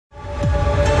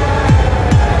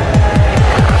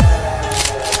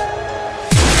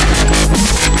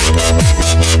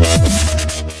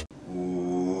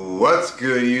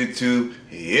YouTube?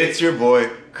 It's your boy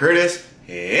Curtis,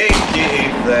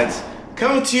 aka Flex,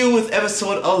 coming to you with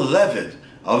episode 11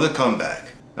 of The Comeback.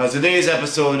 Now today's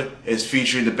episode is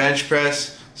featuring the bench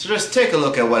press, so just take a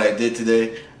look at what I did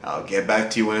today. I'll get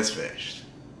back to you when it's finished.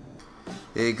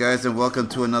 Hey guys, and welcome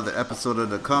to another episode of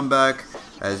The Comeback.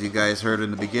 As you guys heard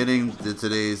in the beginning,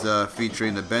 today's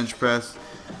featuring the bench press.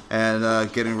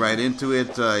 And getting right into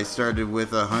it, I started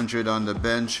with 100 on the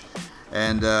bench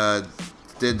and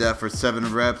did that for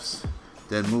 7 reps.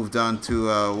 Then moved on to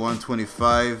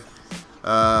 125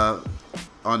 on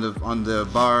the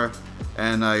bar,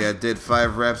 and I did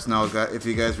 5 reps. Now, if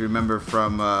you guys remember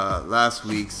from last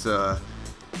week's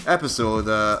episode,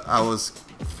 I was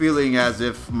feeling as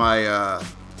if my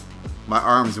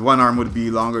arms, one arm would be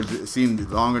longer, seemed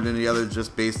longer than the other,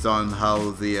 just based on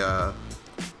how the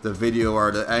video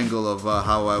or the angle of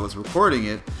how I was recording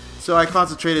it. So I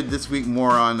concentrated this week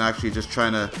more on actually just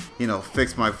trying to,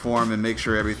 fix my form and make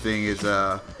sure everything is,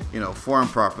 formed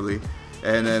properly,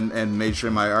 and made sure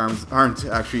my arms aren't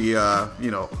actually,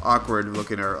 awkward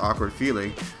looking or awkward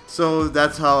feeling. So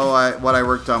that's how what I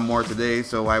worked on more today.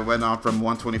 So I went on from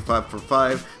 125 for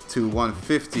 5 to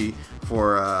 150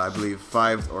 for I believe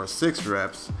 5 or 6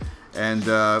 reps. And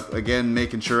again,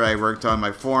 making sure I worked on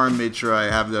my form, made sure I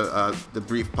have the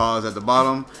brief pause at the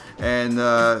bottom, and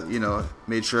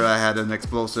made sure I had an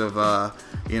explosive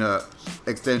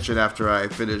extension after I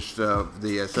finished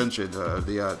the ascension,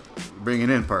 the bringing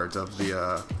in part of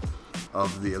the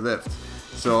lift.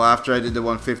 So after I did the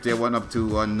 150, I went up to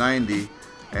 190,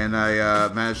 and I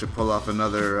managed to pull off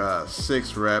another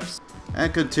 6 reps.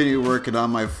 And continue working on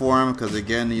my form, because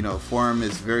again, form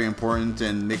is very important,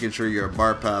 and making sure your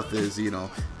bar path is,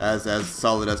 as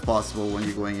solid as possible when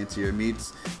you're going into your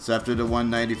meets. So after the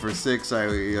 190 for 6,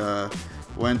 I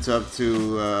went up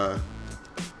to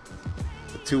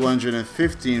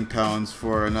 215 pounds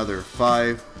for another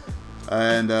 5,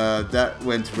 and that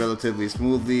went relatively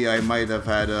smoothly. I might have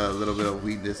had a little bit of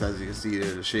weakness, as you can see,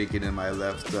 the shaking in my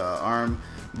left arm.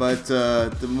 But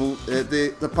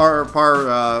the par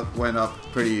went up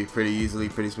pretty easily,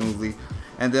 pretty smoothly,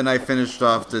 and then I finished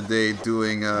off the day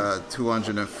doing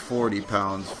 240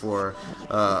 pounds for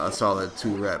a solid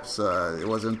 2 reps. It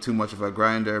wasn't too much of a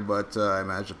grinder, but I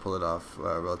managed to pull it off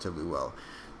relatively well.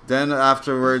 Then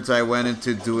afterwards, I went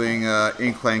into doing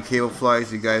incline cable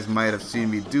flies. You guys might have seen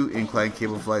me do incline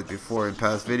cable flies before in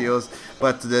past videos,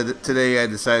 but today I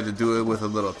decided to do it with a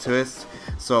little twist.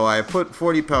 So I put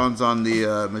 40 pounds on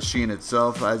the machine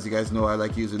itself. As you guys know, I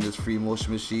like using this free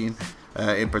motion machine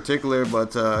in particular,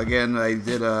 but again, I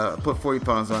did put 40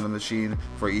 pounds on the machine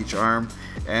for each arm,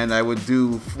 and I would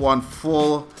do one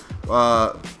full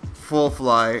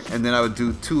fly, and then I would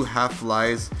do 2 half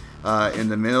flies in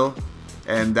the middle.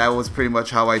 And that was pretty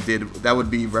much how I did. That would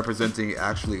be representing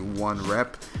actually 1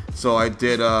 rep. So I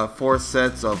did 4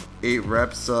 sets of 8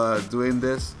 reps doing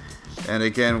this, and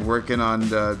again working on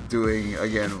doing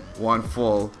again 1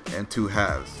 full and 2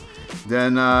 halves.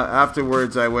 Then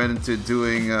afterwards, I went into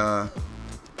doing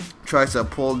tricep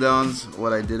pull downs.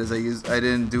 What I did is I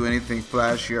didn't do anything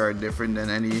flashy or different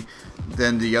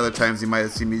than the other times you might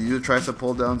have seen me do tricep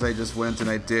pull downs. I just went and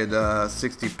I did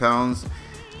 60 pounds.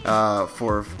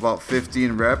 For about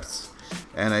 15 reps,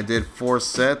 and I did 4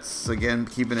 sets. Again,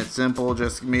 keeping it simple,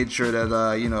 just made sure that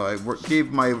I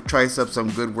gave my triceps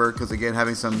some good work, because again,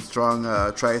 having some strong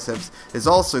triceps is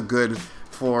also good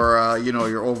for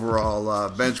your overall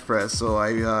bench press. So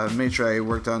I made sure I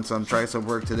worked on some tricep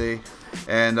work today,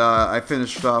 and I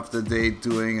finished off the day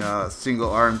doing single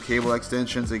arm cable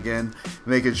extensions. Again,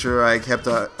 making sure I kept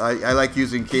I like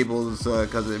using cables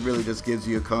because it really just gives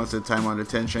you a constant time under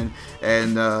tension,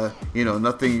 and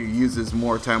nothing uses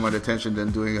more time under tension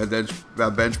than doing a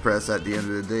bench press at the end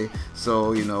of the day.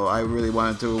 So I really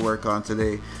wanted to work on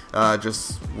today,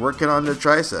 just working on the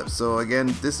triceps. So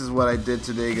again, this is what I did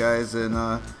today, guys, and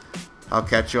I'll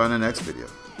catch you on the next video.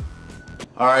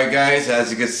 Alright guys, as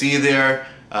you can see there,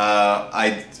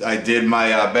 I did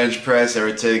my bench press.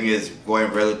 Everything is going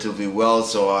relatively well,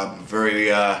 so I'm very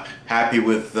happy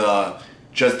with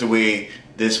just the way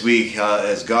this week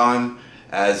has gone.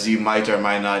 As you might or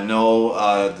might not know,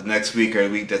 the next week or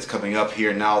week that's coming up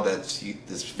here now that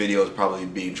this video is probably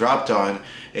being dropped on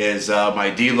is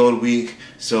my deload week.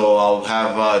 So I'll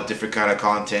have different kind of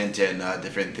content and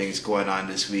different things going on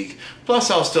this week.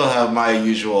 Plus I'll still have my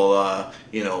usual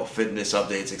fitness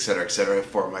updates, etc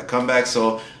for my comeback.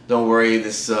 So don't worry,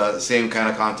 this same kind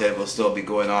of content will still be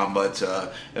going on, but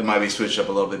it might be switched up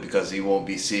a little bit, because you won't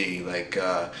be seeing like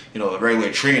the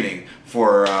regular training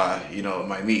for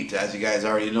my meet. As you guys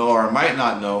already know or might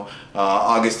not know,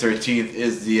 August 13th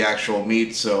is the actual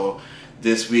meet. So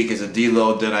this week is a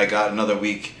deload. Then I got another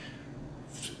week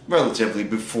relatively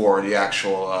before the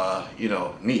actual you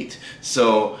know, meet.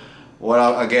 So what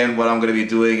I'm going to be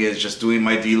doing is just doing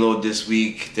my deload this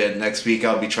week. Then next week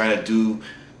I'll be trying to do,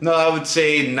 no, I would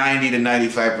say 90 to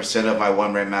 95% of my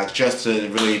 1 rep max, just to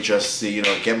really just, you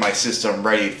know, get my system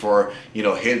ready for, you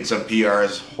know, hitting some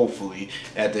PRs hopefully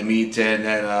at the meet, and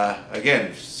then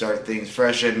again start things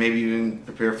fresh and maybe even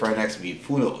prepare for our next meet.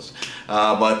 Who knows?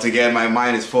 But again, my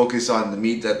mind is focused on the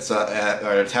meet that's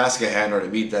or the task at hand, or the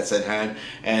meet that's at hand,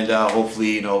 and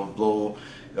hopefully, you know, blow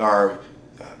or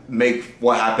make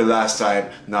what happened last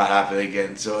time not happen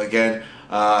again. So again,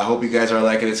 I hope you guys are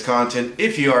liking this content.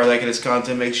 If you are liking this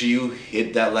content, make sure you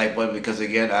hit that like button, because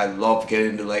again, I love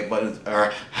getting the like button,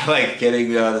 or I like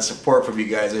getting the support from you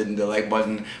guys in the like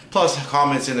button. Plus,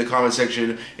 comments in the comment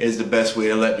section is the best way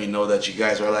to let me know that you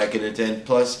guys are liking it. And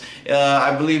plus,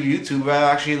 I believe YouTube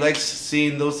actually likes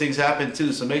seeing those things happen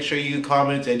too. So make sure you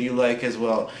comment and you like as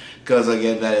well, because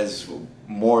again, that is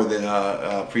more than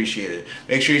appreciated.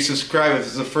 Make sure you subscribe if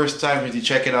it's the first time you're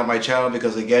checking out my channel,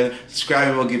 because again,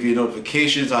 subscribing will give you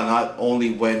notifications on not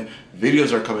only when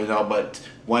videos are coming out, but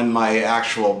when my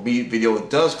actual meet video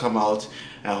does come out,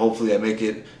 and hopefully I make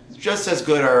it just as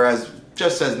good or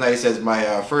just as nice as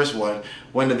my first one.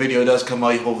 When the video does come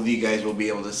out, hopefully you guys will be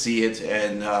able to see it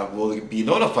and will be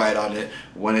notified on it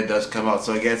when it does come out.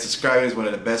 So again, subscribing is one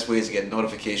of the best ways to get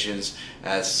notifications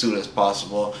as soon as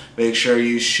possible. Make sure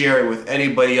you share it with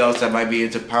anybody else that might be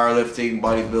into powerlifting,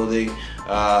 bodybuilding,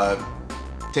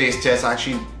 taste tests.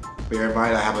 Actually, bear in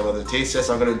mind, I have another taste test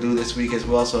I'm going to do this week as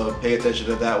well, so pay attention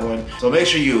to that one. So make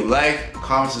sure you like,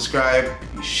 comment, subscribe,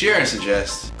 you share and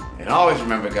suggest. And always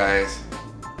remember, guys,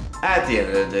 at the end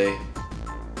of the day,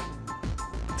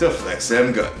 to flex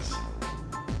them guns.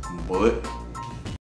 Bullet